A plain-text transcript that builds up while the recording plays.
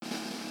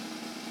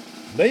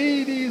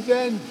Ladies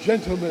and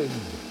gentlemen,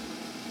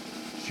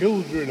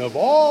 children of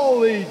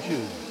all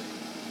ages,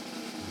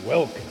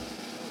 welcome.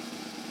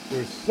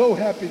 We're so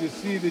happy to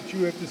see that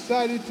you have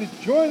decided to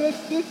join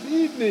us this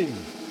evening.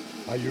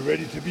 Are you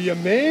ready to be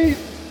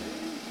amazed?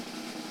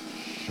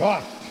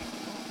 Shocked?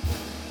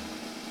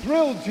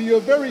 Thrilled to your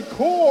very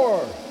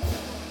core?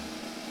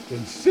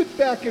 Then sit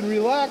back and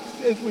relax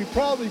as we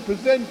proudly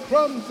present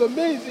Crumb's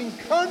amazing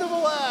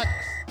carnival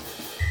acts.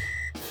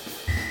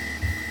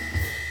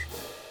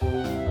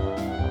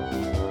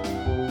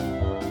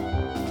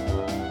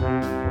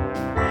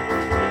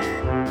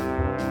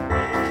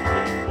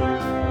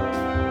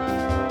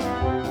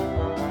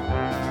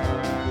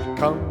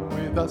 Come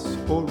with us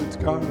for it's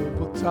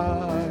carnival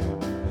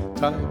time.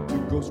 Time to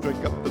go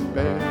strike up the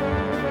band.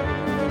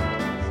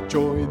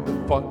 Join the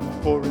fun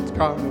for it's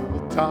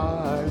carnival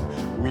time.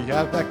 We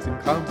have acts and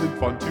clowns and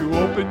fun to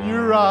open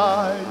your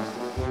eyes.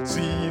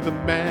 See the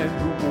man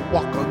who will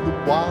walk on the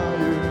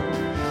wire.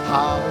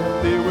 How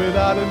there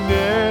without a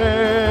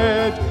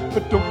net.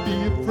 But don't be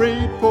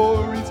afraid,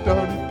 for he's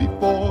done it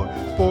before.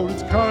 For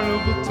it's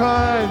carnival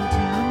time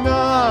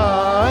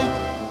tonight.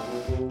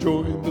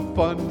 Join the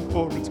fun,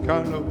 for it's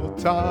carnival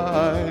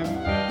time.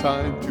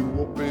 Time to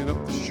open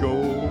up the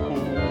show.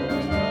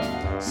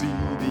 See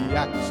the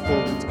acts,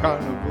 for it's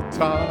carnival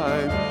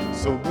time.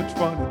 So much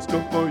fun in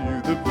store for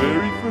you the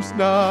very first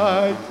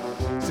night.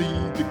 See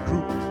the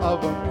group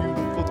of our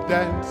beautiful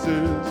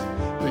dancers.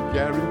 They're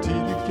guaranteed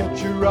to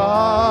catch your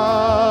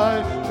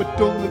eye. But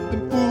don't let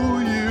them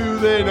fool you,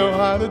 they know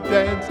how to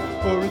dance.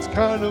 For it's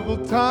carnival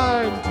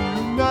time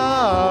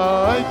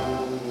tonight.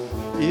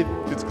 If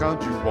it's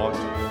clowns you want,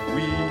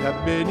 we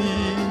have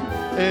many,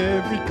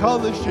 every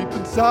color, shape,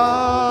 and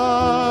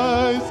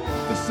size.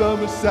 For some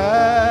are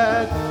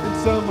sad and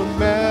some are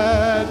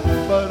mad,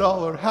 but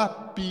all are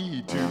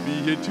happy to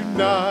be here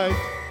tonight.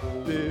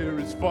 There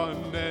is fun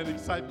and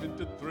excitement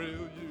to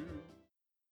thrill you.